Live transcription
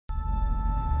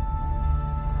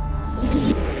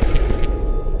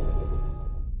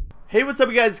Hey, what's up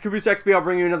you guys, it's Caboose XP. I'll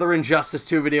bring you another Injustice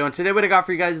 2 video, and today what I got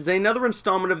for you guys is another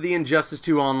installment of the Injustice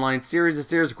 2 online series, a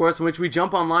series of course in which we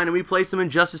jump online and we play some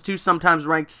Injustice 2, sometimes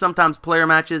ranked, sometimes player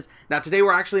matches. Now today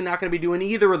we're actually not going to be doing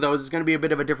either of those. It's going to be a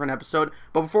bit of a different episode,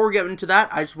 but before we get into that,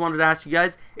 I just wanted to ask you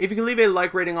guys if you can leave a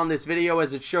like rating on this video,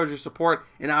 as it shows your support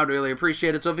and I would really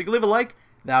appreciate it. So if you could leave a like,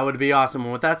 that would be awesome.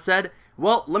 And with that said,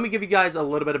 well, let me give you guys a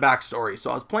little bit of backstory.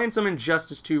 So I was playing some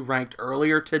Injustice 2 ranked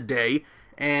earlier today,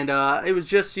 and it was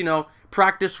just, you know,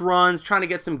 practice runs, trying to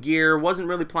get some gear, wasn't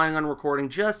really planning on recording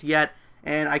just yet,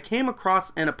 and I came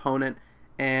across an opponent,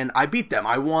 and I beat them.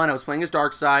 I won. I was playing as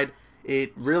Darkseid.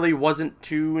 It really wasn't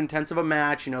too intense of a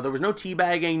match. You know, there was no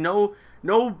teabagging,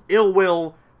 no ill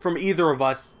will from either of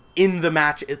us in the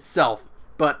match itself.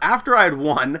 But after I had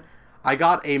won, I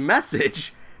got a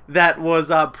message that was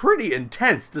pretty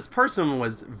intense. This person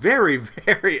was very,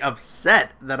 very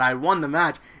upset that I won the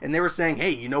match, and they were saying,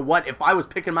 hey, you know what, if I was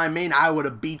picking my main, I would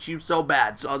have beat you so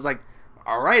bad. So I was like,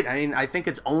 alright, I mean, I think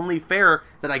it's only fair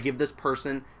that I give this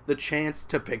person the chance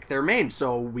to pick their main.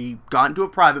 So we got into a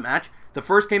private match. The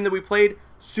first game that we played,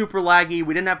 super laggy,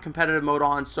 we didn't have competitive mode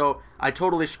on, so I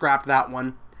totally scrapped that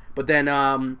one. But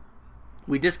then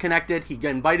we disconnected, he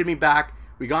invited me back,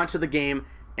 we got into the game,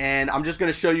 and I'm just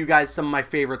going to show you guys some of my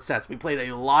favorite sets. We played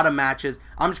a lot of matches.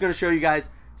 I'm just going to show you guys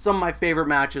some of my favorite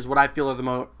matches, what I feel are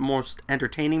the most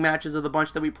entertaining matches of the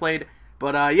bunch that we played.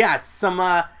 But yeah, it's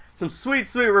some sweet,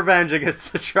 sweet revenge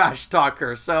against the trash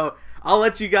talker. So I'll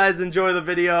let you guys enjoy the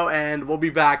video, and we'll be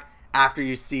back after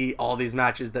you see all these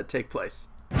matches that take place.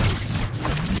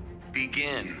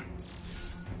 Begin.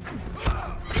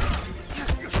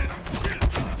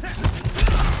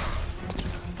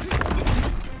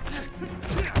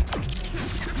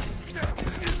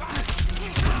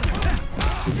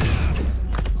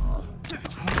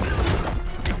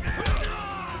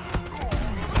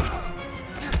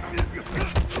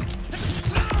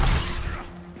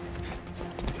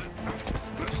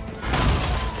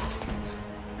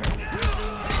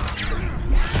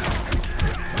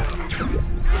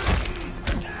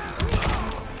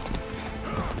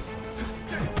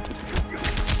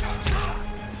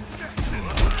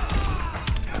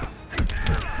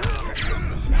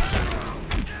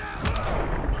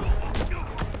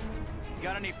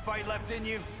 Got any fight left in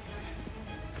you?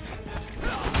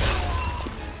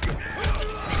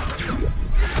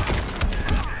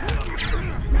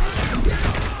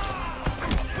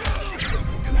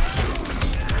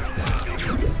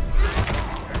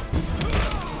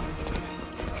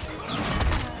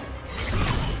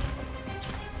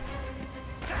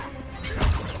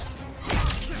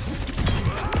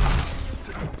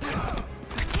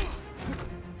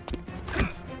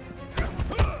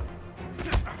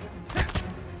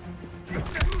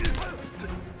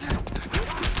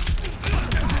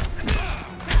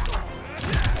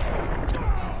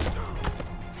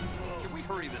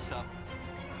 Up.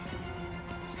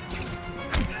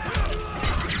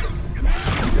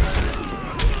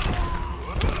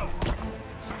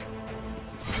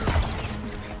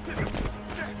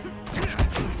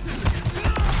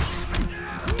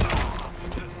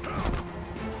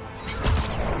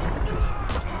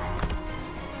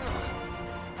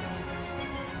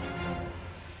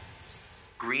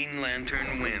 Green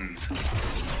Lantern wins.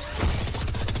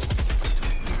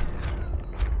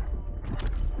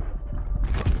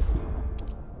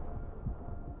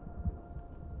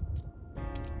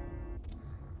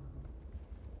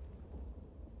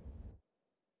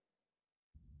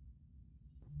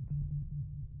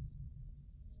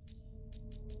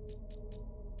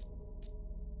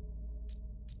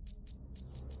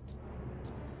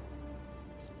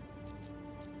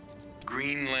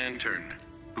 Green Lantern,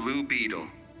 Blue Beetle.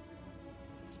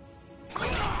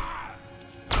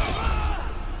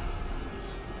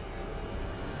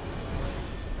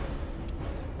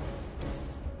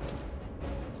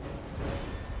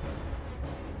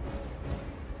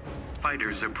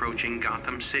 Fighters approaching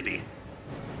Gotham City.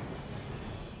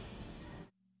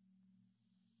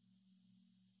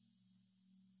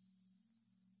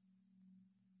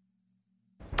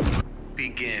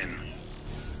 Begin.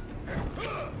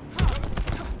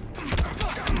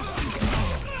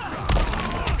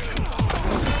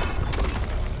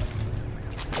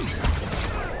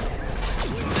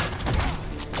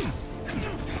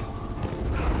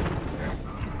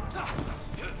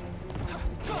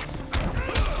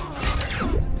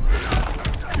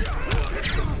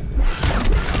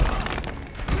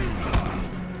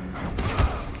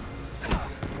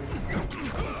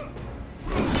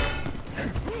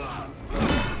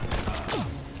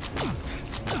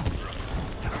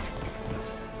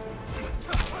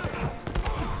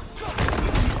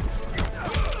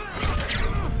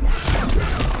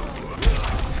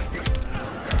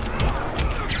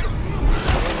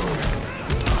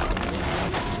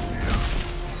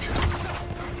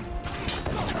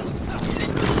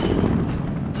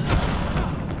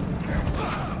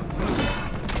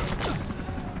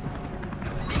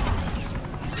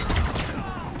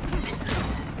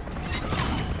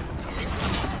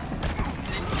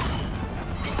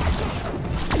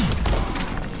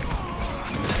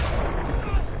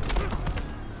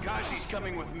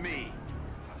 coming with me.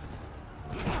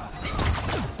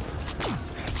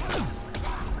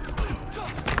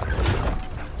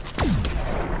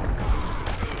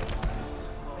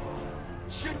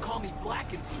 Should call me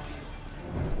Black and Blue Beetle.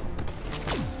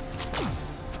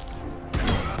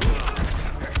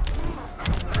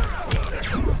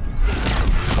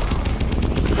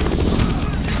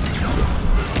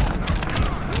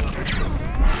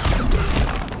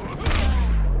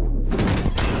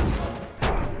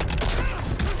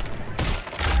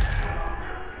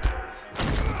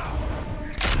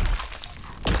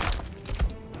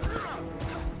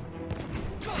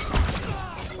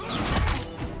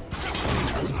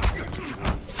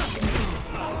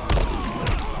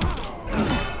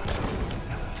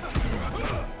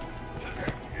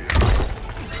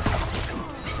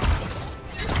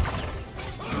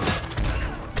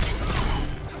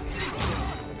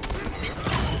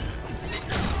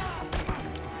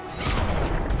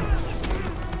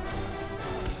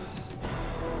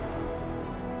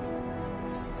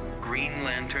 Green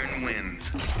Lantern wins.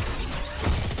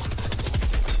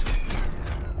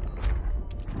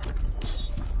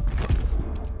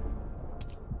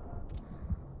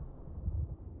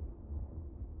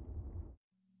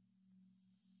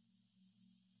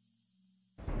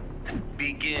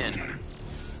 Begin.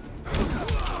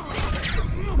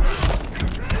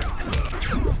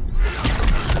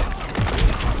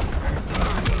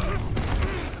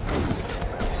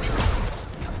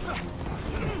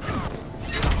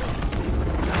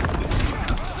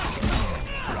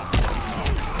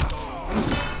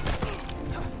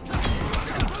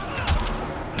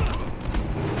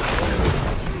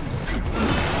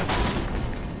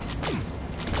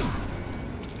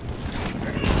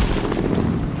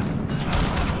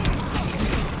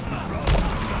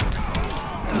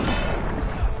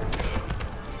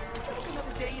 Just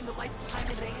another day in the life of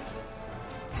Jaime Reyes.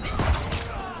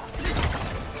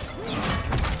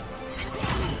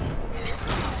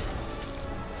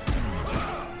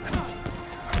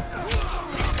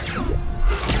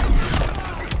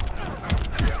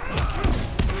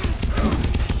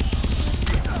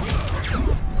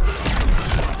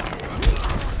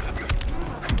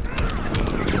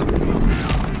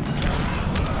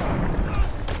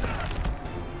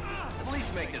 At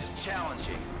least make this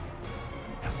challenging.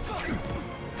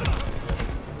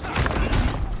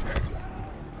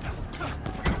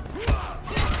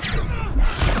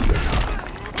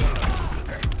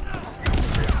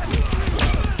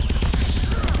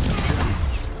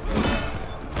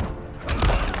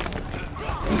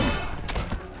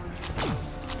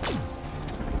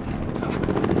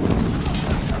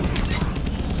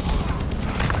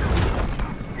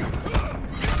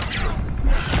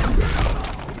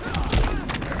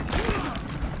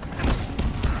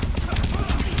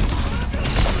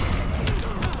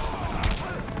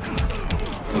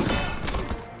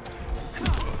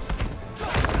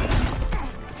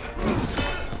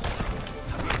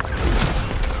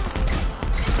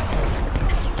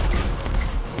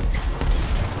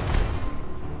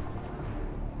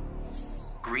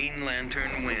 Green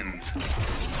Lantern wins.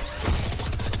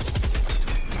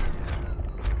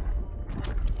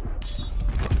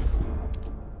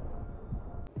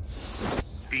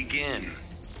 Begin.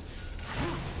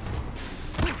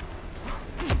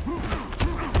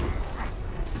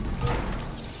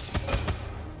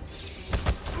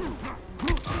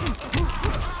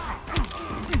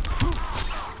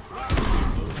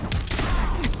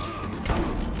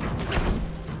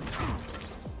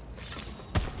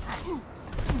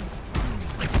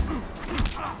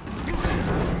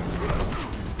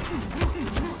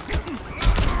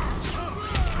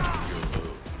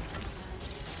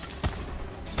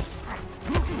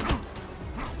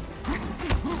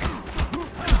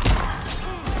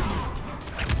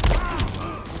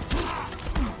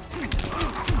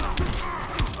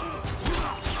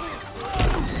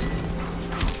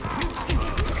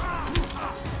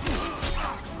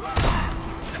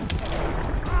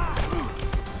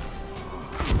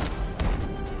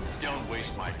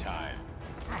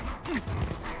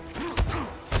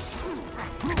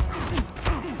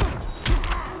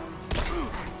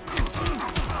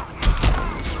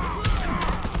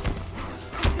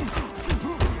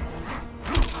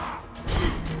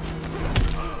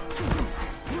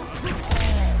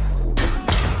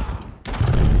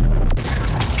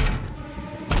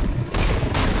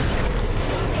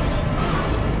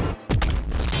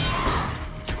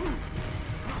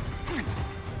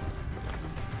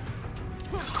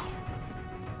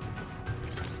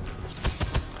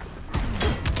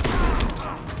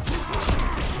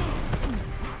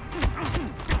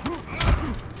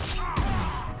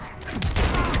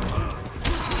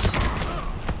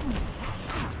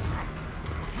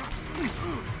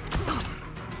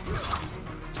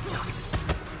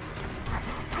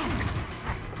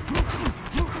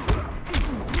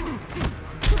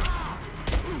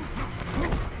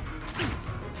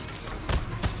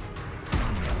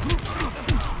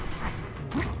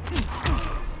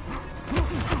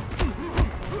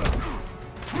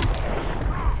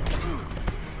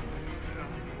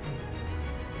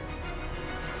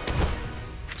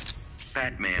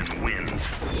 Batman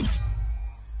wins.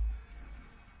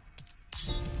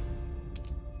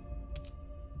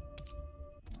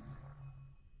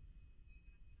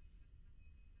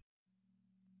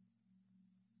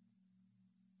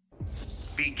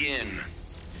 Begin.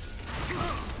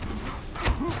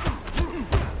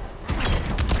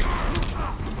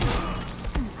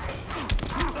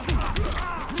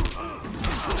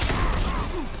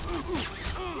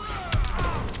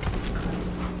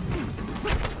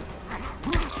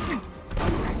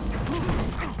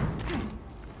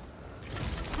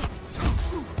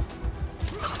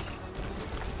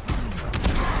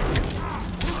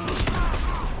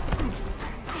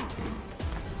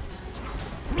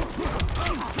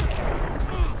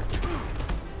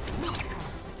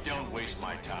 Don't waste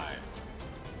my time.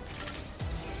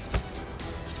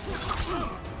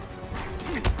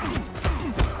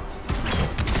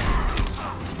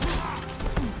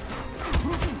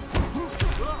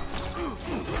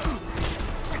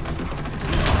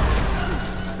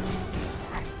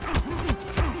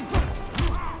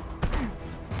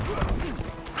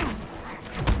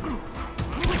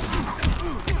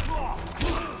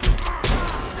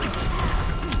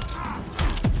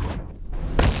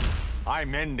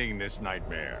 I'm ending this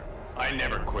nightmare. I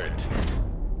never quit.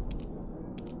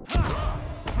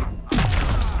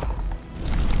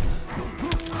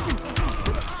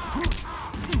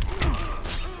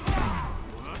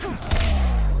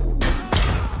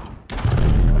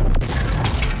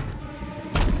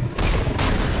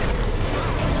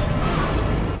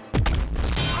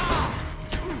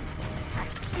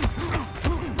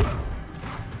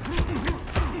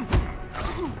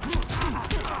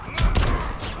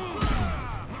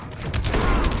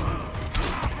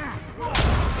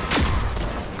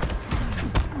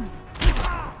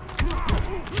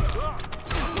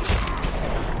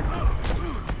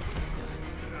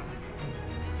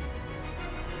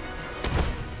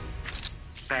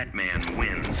 Batman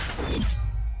wins.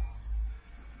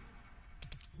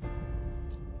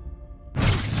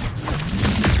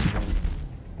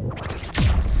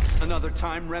 Another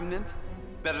time, Remnant?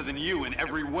 Better than you in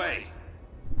every way.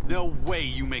 No way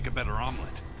you make a better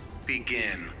omelet.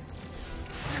 Begin.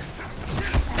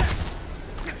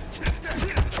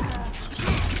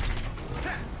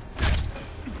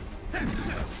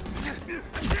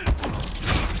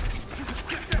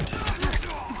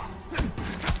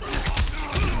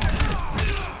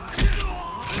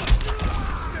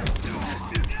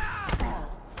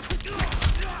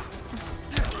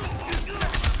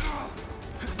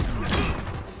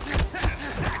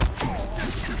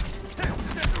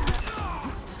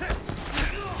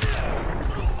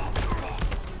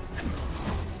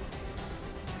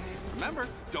 Remember,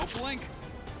 don't blink.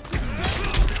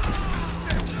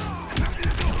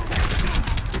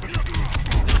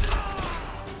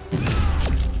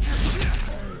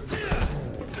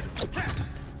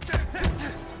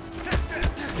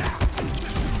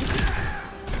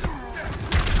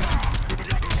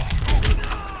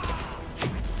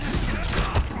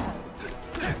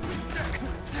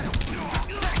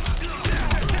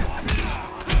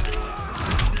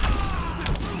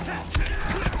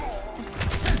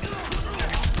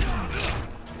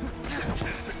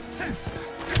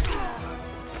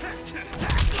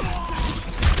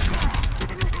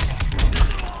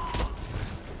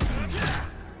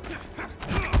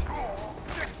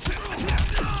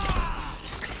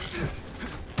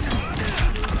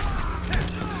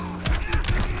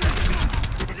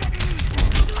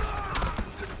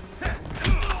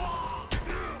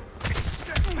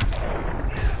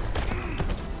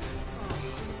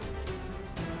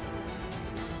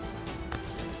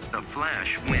 The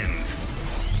Flash wins.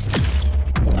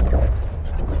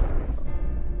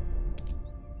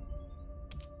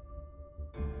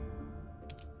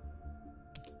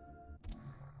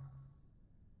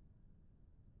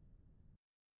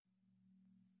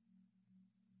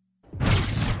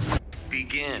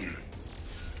 Begin.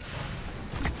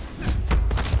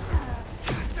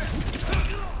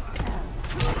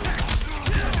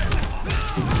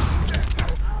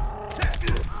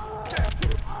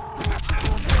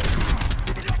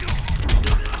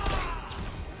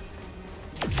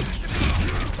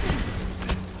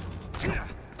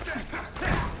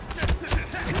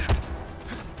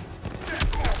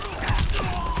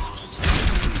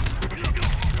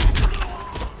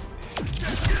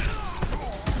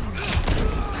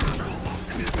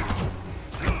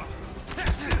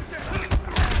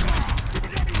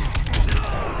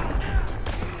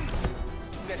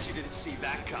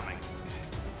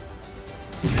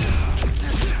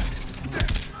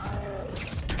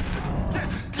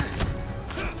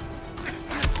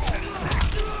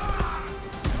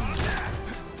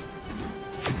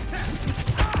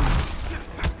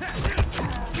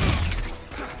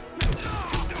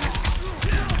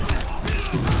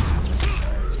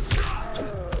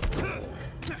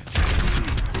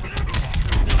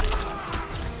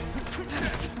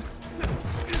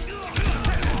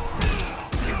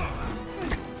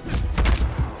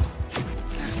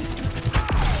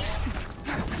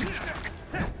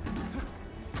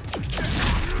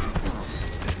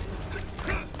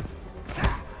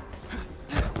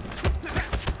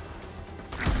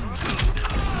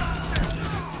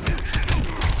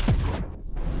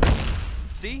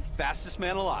 fastest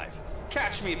man alive.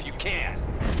 Catch me if you can.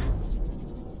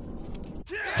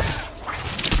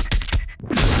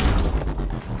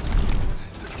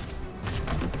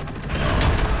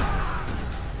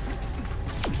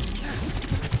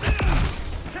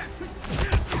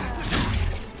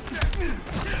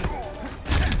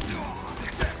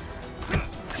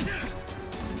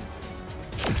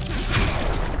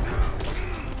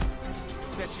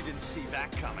 Bet you didn't see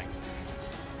that coming.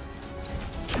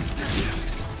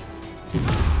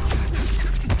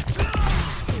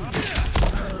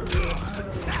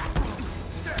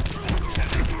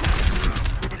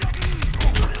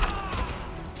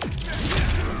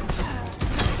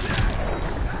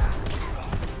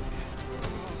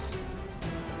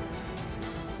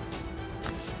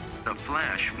 The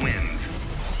Flash wins.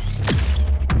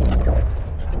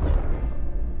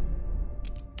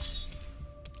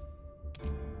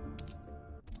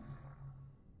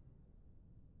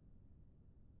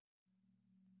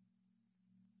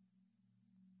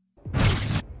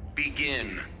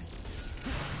 Begin.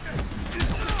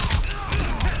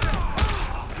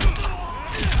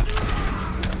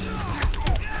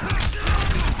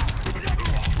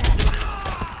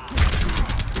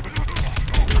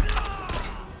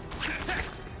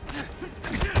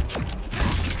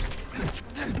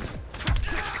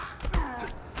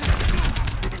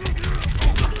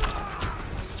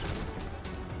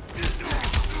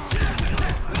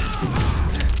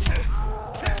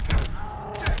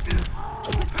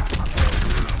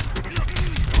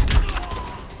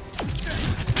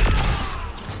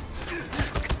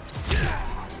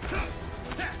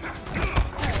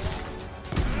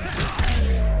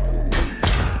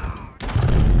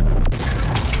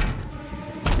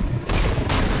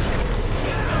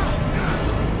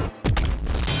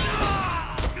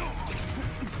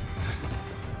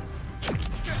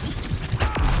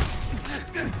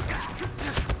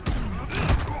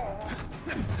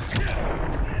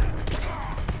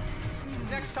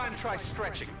 Next time, try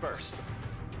stretching first.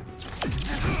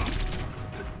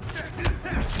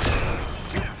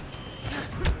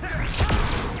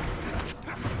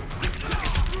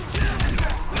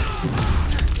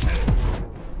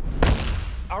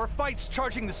 Our fight's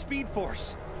charging the Speed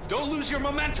Force. Don't lose your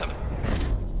momentum.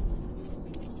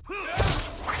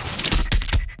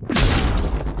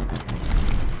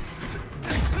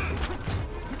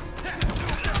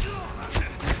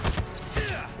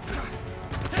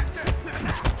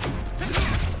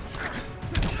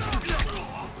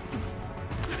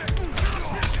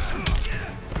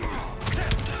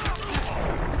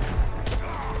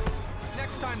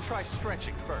 Next time, try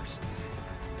stretching first.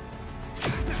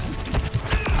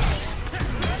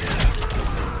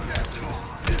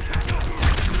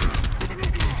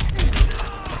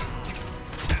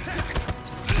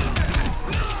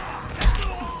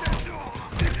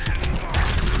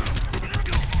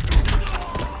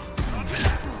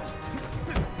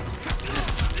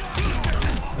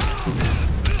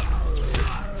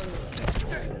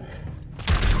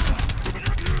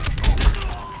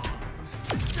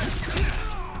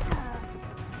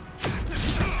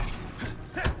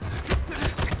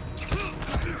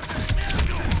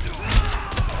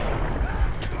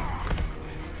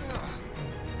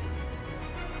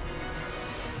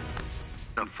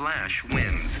 The Flash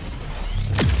wins.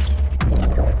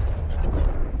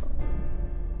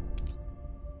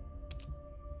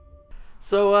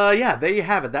 So, yeah, there you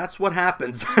have it. That's what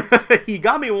happens. He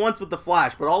got me once with the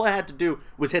Flash, but all I had to do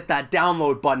was hit that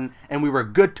download button, and we were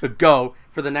good to go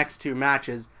for the next two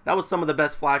matches. That was some of the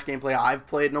best Flash gameplay I've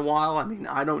played in a while. I mean,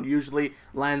 I don't usually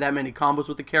land that many combos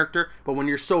with the character, but when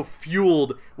you're so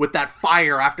fueled with that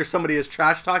fire after somebody has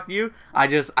trash-talked you, I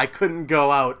couldn't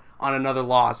go out on another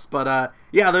loss. But,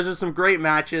 yeah, those are some great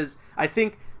matches. I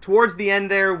think towards the end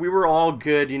there, we were all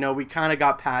good. You know, we kind of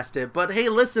got past it. But, hey,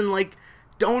 listen, like,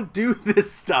 don't do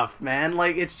this stuff, man.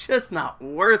 Like, it's just not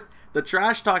worth the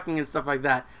trash talking and stuff like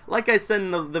that. Like I said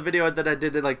in the video that I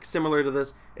did, like, similar to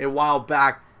this a while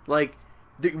back, like,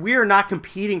 we are not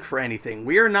competing for anything.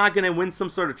 We are not going to win some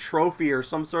sort of trophy or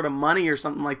some sort of money or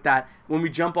something like that when we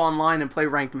jump online and play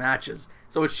ranked matches.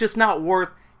 So it's just not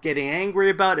worth getting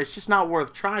angry about. It's just not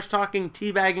worth trash talking,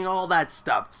 teabagging, all that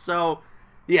stuff. So,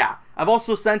 yeah, I've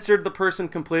also censored the person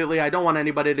completely. I don't want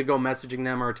anybody to go messaging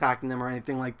them or attacking them or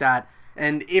anything like that.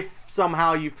 And if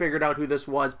somehow you figured out who this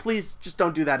was, please just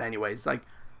don't do that anyways. Like,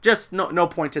 just no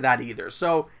point to that either.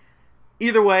 So,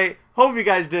 either way, hope you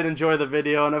guys did enjoy the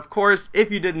video. And of course, if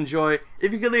you did enjoy,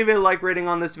 if you could leave a like rating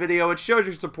on this video, it shows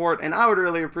your support and I would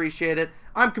really appreciate it.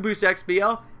 I'm Caboose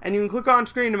XBL, and you can click on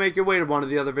screen to make your way to one of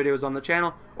the other videos on the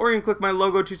channel, or you can click my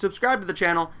logo to subscribe to the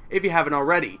channel if you haven't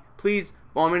already. Please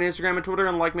Follow me on Instagram and Twitter,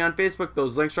 and like me on Facebook.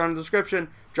 Those links are in the description.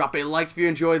 Drop a like if you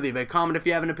enjoyed, leave a comment if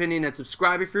you have an opinion, and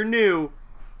subscribe if you're new.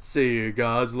 See you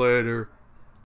guys later.